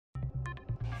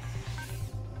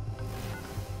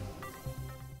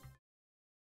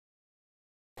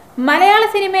മലയാള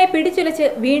സിനിമയെ പിടിച്ചുലച്ച്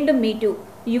വീണ്ടും മീറ്റു.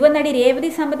 യുവനടി രേവതി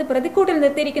സമ്പത്ത് പ്രതിക്കൂട്ടിൽ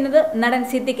നിർത്തിയിരിക്കുന്നത് നടൻ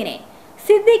സിദ്ദിഖിനെ.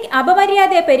 സിദ്ദിഖ്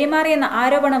അപമര്യാദയെ പെരുമാറിയെന്ന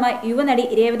ആരോപണവുമായി യുവനടി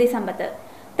രേവതി സമ്പത്ത്.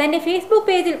 തന്റെ ഫേസ്ബുക്ക്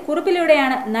പേജിൽ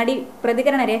കുറിപ്പിലൂടെയാണ് നടി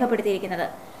പ്രതികരണം രേഖപ്പെടുത്തിയിരിക്കുന്നത്.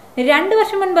 2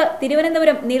 വർഷം മുൻപ്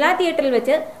തിരുവനന്തപുരം നില തിയേറ്ററിൽ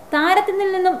വെച്ച് താരത്തിൽ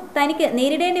നിന്നും തനിക്ക്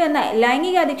നേരിടേണ്ടി വന്ന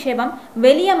ലൈംഗിക അധിക്ഷേപം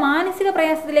വലിയ മാനസിക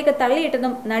പ്രയാസത്തിലേക്ക്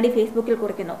തള്ളിയിട്ടെന്നും നടി ഫേസ്ബുക്കിൽ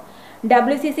കുറിക്കുന്നു.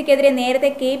 WCCക്കെതിരെ നേരത്തെ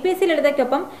KPC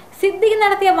ലളിതയ്ക്കൊപ്പം സിദ്ദിഖ്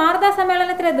നടത്തിയ വാർത്താ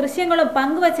സമ്മേളനത്തിലെ ദൃശ്യങ്ങളും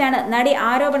പങ്കുവച്ചാണ് നടി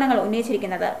ആരോപണങ്ങൾ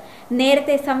ഉന്നയിച്ചിരിക്കുന്നത്.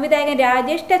 നേരത്തെ സംവിധായകൻ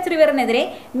രാജേഷ് ടച്ച്റിവറിനെതിരെ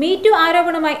മീറ്റു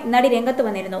ആരോപണവുമായി നടി രംഗത്ത്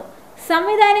വന്നിരുന്നു.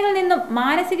 സംവിധാനങ്ങളിൽ നിന്നും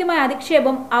മാനസികമായ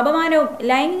അധിക്ഷേപവും അപമാനവും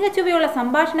ലൈംഗിക ചുവയുള്ള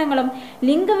സംഭാഷണങ്ങളും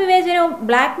ലിംഗവിവേചനവും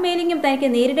ബ്ലാക്ക് മെയിലിംഗും തനിക്ക്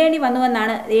നേരിടേണ്ടി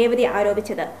വന്നുവെന്നാണ് രേവതി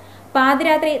ആരോപിച്ചത്.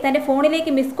 പാതിരാത്രി തന്റെ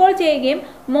ഫോണിലേക്ക് മിസ് കോൾ ചെയ്യുകയും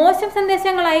മോശം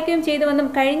സന്ദേശങ്ങൾ അയക്കുകയും ചെയ്തുവെന്നും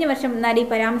കഴിഞ്ഞ വർഷം നടി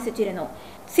പരാമർശിച്ചിരുന്നു.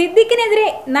 സിദ്ദിഖിനെതിരെ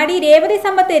നടി രേവതി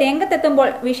സമ്പത്ത് രംഗത്തെത്തുമ്പോൾ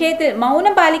വിഷയത്തിൽ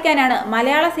മൗനം പാലിക്കാനാണ്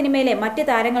മലയാള സിനിമയിലെ മറ്റ്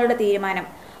താരങ്ങളുടെ തീരുമാനം.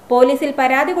 പോലീസിൽ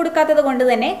പരാതി കൊടുക്കാത്തത് കൊണ്ട്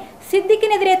തന്നെ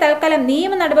സിദ്ദിഖിനെതിരെ തൽക്കാലം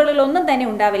നിയമ നടപടികളൊന്നും തന്നെ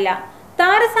ഉണ്ടാവില്ല.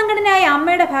 താരസംഘടനയായ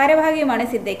അമ്മയുടെ ഭാരവാഹിയുമാണ്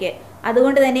സിദ്ദിഖ്.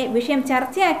 അതുകൊണ്ട് തന്നെ വിഷയം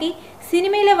ചർച്ചയാക്കി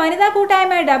സിനിമയിലെ വനിതാ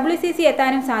കൂട്ടായ്മയായ WCC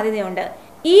എത്താനും സാധ്യതയുണ്ട്.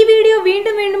 ഈ വീഡിയോ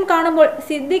വീണ്ടും വീണ്ടും കാണുമ്പോൾ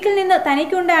സിദ്ദിഖിൽ നിന്ന്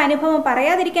തനിക്കുണ്ടായ അനുഭവം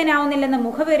പറയാതിരിക്കാനാവുന്നില്ലെന്ന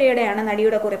മുഖവിരയോടെയാണ്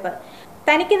നടിയുടെ കുറിപ്പ്.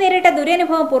 തനിക്ക് നേരിട്ട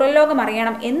ദുരനുഭവം പുറംലോകം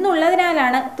അറിയണം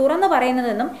എന്നുള്ളതിനാലാണ് തുറന്നു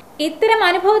പറയുന്നതെന്നും ഇത്തരം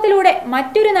അനുഭവത്തിലൂടെ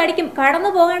മറ്റൊരു നടിക്കും കടന്നു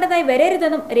പോകേണ്ടതായി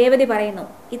വരരുതെന്നും രേവതി പറയുന്നു.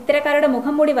 ഇത്തരക്കാരുടെ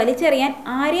മുഖം മൂടി വലിച്ചെറിയാൻ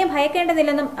ആരെയും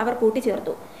ഭയക്കേണ്ടതില്ലെന്നും അവർ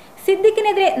കൂട്ടിച്ചേർത്തു.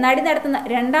 സിദ്ദിഖിനെതിരെ നടി നടത്തുന്ന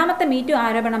 2ാമത്തെ മീറ്റു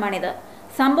ആരോപണമാണിത്.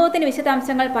 സംഭവത്തിന്റെ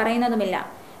വിശദാംശങ്ങൾ പറയുന്നതുമില്ല.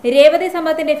 രേവതി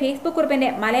സമ്പത്തിന്റെ ഫേസ്ബുക്ക് കുറിപ്പിന്റെ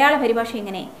മലയാള പരിഭാഷ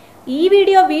ഇങ്ങനെ: ഈ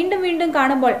വീഡിയോ വീണ്ടും വീണ്ടും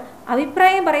കാണുമ്പോൾ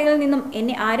അഭിപ്രായം പറയുന്നതിൽ നിന്നും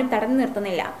എന്നെ ആരും തടഞ്ഞു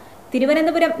നിർത്തുന്നില്ല.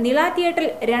 തിരുവനന്തപുരം നില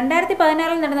തിയേറ്ററിൽ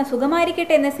 2016 നടന്ന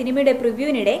സുഖമായിരിക്കട്ടെ എന്ന സിനിമയുടെ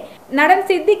പ്രിവ്യൂവിനിടെ നടൻ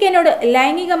സിദ്ദിഖ് എന്നോട്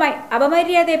ലൈംഗികമായി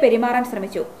അപമര്യാദയെ പെരുമാറാൻ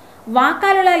ശ്രമിച്ചു.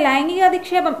 വാക്കാലുള്ള ലൈംഗിക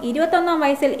അധിക്ഷേപം 21ാം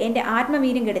വയസ്സിൽ എന്റെ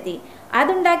ആത്മവീര്യം കെടുത്തി.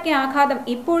 അതുണ്ടാക്കിയ ആഘാതം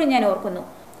ഇപ്പോഴും ഞാൻ ഓർക്കുന്നു.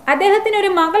 അദ്ദേഹത്തിന് ഒരു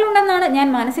മകളുണ്ടെന്നാണ് ഞാൻ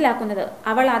മനസ്സിലാക്കുന്നത്.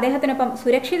 അവൾ അദ്ദേഹത്തിനൊപ്പം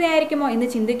സുരക്ഷിതയായിരിക്കുമോ എന്ന്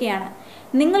ചിന്തിക്കുകയാണ്.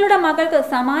 നിങ്ങളുടെ മകൾക്ക്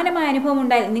സമാനമായ അനുഭവം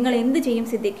ഉണ്ടായാൽ നിങ്ങൾ എന്ത് ചെയ്യും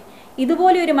സിദ്ദിഖ്?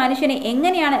 ഇതുപോലെ ഒരു മനുഷ്യനെ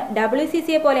എങ്ങനെയാണ്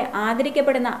WCCയെ പോലെ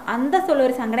ആദരിക്കപ്പെടുന്ന അന്തസ്സുള്ള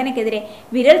ഒരു സംഘടനയ്ക്കെതിരെ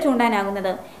വിരൽ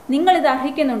ചൂണ്ടാനാകുന്നത്? നിങ്ങൾ ഇത്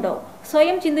അർഹിക്കുന്നുണ്ടോ?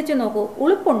 സ്വയം ചിന്തിച്ചു നോക്കൂ.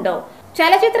 ഉളുപ്പുണ്ടോ?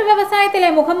 ചലച്ചിത്ര വ്യവസായത്തിലെ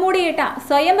മുഖം മൂടിയിട്ട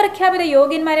സ്വയം പ്രഖ്യാപിത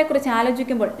യോഗ്യന്മാരെ കുറിച്ച്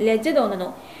ആലോചിക്കുമ്പോൾ ലജ്ജ തോന്നുന്നു.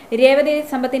 രേവതി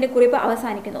സമ്പത്തിന്റെ കുറിപ്പ്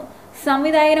അവസാനിക്കുന്നു.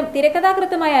 സംവിധായകനും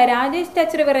തിരക്കഥാകൃത്തുമായ രാജേഷ്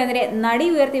ടച്ച്റിവറിനെതിരെ നടി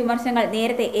ഉയർത്തിയ വിമർശനങ്ങൾ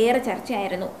നേരത്തെ ഏറെ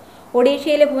ചർച്ചയായിരുന്നു.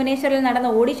 ഒഡീഷയിലെ ഭുവനേശ്വറിൽ നടന്ന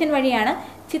ഓഡിഷൻ വഴിയാണ്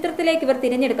ചിത്രത്തിലേക്ക് ഇവർ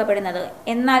തിരഞ്ഞെടുക്കപ്പെടുന്നത്.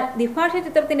 എന്നാൽ ദ്വിഭാഷ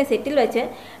ചിത്രത്തിന്റെ സെറ്റിൽ വെച്ച്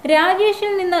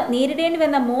രാജേഷിൽ നിന്ന് നേരിടേണ്ടി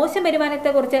വന്ന മോശം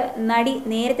പെരുമാറ്റത്തെക്കുറിച്ച് നടി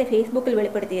നേരത്തെ ഫേസ്ബുക്കിൽ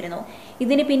വെളിപ്പെടുത്തിയിരുന്നു.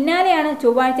 ഇതിന് പിന്നാലെയാണ്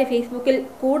ചൊവ്വാഴ്ച ഫേസ്ബുക്കിൽ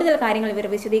കൂടുതൽ കാര്യങ്ങൾ ഇവർ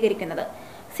വിശദീകരിക്കുന്നത്.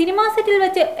 സിനിമാ സെറ്റിൽ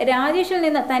വെച്ച് രാജേഷിൽ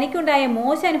നിന്ന് തനിക്കുണ്ടായ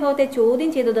മോശം അനുഭവത്തെ ചോദ്യം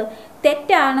ചെയ്തത്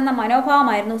തെറ്റാണെന്ന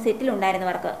മനോഭാവമായിരുന്നു സെറ്റിൽ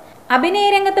ഉണ്ടായിരുന്നവർക്ക്. അഭിനയ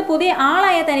രംഗത്ത് പുതിയ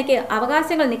ആളായ തനിക്ക്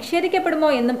അവകാശങ്ങൾ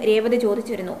നിഷേധിക്കപ്പെടുമോ എന്നും രേവതി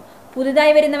ചോദിച്ചിരുന്നു.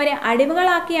 പുതുതായി വരുന്നവരെ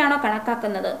അടിമകളാക്കിയാണോ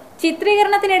കണക്കാക്കുന്നത്?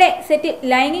 ചിത്രീകരണത്തിനിടെ സെറ്റിൽ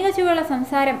ലൈംഗിക ചുവയുള്ള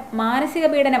സംസാരം, മാനസിക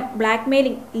പീഡനം, ബ്ലാക്ക്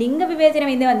മെയിലിംഗ്, ലിംഗവിവേചനം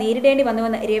എന്നിവ നേരിടേണ്ടി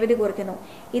വന്നുവെന്ന് രേവതി കുറിക്കുന്നു.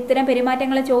 ഇത്തരം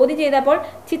പെരുമാറ്റങ്ങളെ ചോദ്യം ചെയ്തപ്പോൾ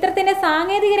ചിത്രത്തിന്റെ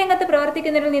സാങ്കേതിക രംഗത്ത്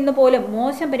പ്രവർത്തിക്കുന്നവരിൽ നിന്ന് പോലും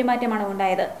മോശം പെരുമാറ്റമാണ്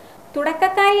ഉണ്ടായത്.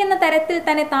 തുടക്കക്കാരി എന്ന തരത്തിൽ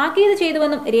തന്നെ താക്കീത്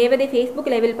ചെയ്തുവെന്നും രേവതി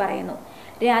ഫേസ്ബുക്ക് ലൈവിൽ പറയുന്നു.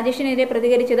 രാജേഷിനെതിരെ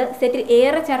പ്രതികരിച്ചത് സെറ്റിൽ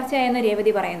ഏറെ ചർച്ചയായെന്ന്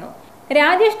രേവതി പറയുന്നു.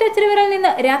 രാജേഷ് ടച്ച്റിവറിൽ നിന്ന്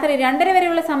രാത്രി 2:30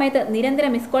 വരെയുള്ള സമയത്ത്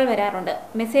നിരന്തരം മിസ് കോൾ വരാറുണ്ട്,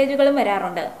 മെസ്സേജുകളും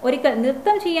വരാറുണ്ട്. ഒരിക്കൽ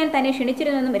നൃത്തം ചെയ്യാൻ തന്നെ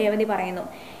ക്ഷണിച്ചിരുന്നെന്നും രേവതി പറയുന്നു.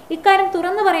 ഇക്കാര്യം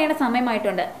തുറന്നു പറയേണ്ട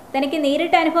സമയമായിട്ടുണ്ട്. തനിക്ക്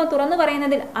നേരിട്ട അനുഭവം തുറന്നു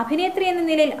പറയുന്നതിൽ അഭിനേത്രി എന്ന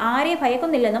നിലയിൽ ആരെയും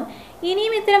ഭയക്കുന്നില്ലെന്നും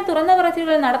ഇനിയും ഇത്തരം തുറന്നു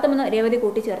പറച്ചിലുകൾ നടത്തുമെന്ന് രേവതി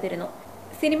കൂട്ടിച്ചേർത്തിരുന്നു.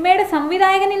 സിനിമയുടെ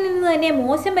സംവിധായകനിൽ നിന്ന് തന്നെ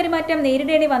മോശം പെരുമാറ്റം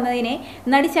നേരിടേണ്ടി വന്നതിനെ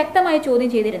നടി ശക്തമായി ചോദ്യം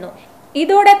ചെയ്തിരുന്നു.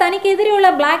 ഇതോടെ തനിക്കെതിരെയുള്ള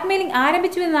ബ്ലാക്ക് മെയിലിംഗ്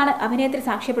ആരംഭിച്ചുവെന്നാണ് അഭിനേത്രി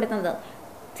സാക്ഷ്യപ്പെടുത്തുന്നത്.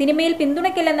 സിനിമയിൽ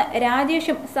പിന്തുണയ്ക്കില്ലെന്ന്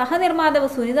രാജേഷും സഹനിർമ്മാതാവ്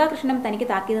സുനിതാ കൃഷ്ണനും തനിക്ക്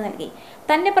താക്കീത് നൽകി.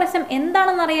 തന്റെ പ്രശ്നം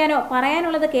എന്താണെന്നറിയാനോ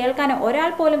പറയാനുള്ളത് കേൾക്കാനോ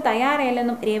ഒരാൾ പോലും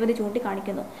തയ്യാറായില്ലെന്നും രേവതി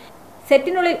ചൂണ്ടിക്കാണിക്കുന്നു.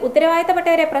 സെറ്റിനുള്ളിൽ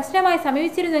ഉത്തരവാദിത്തപ്പെട്ടവരെ പ്രശ്നമായി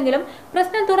സമീപിച്ചിരുന്നെങ്കിലും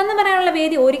പ്രശ്നം തുറന്നു പറയാനുള്ള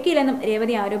വേദി ഒരുക്കിയില്ലെന്നും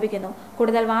രേവതി ആരോപിക്കുന്നു.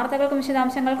 കൂടുതൽ വാർത്തകൾക്കും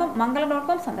വിശദാംശങ്ങൾക്കും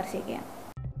മംഗളം.com സന്ദർശിക്കുക.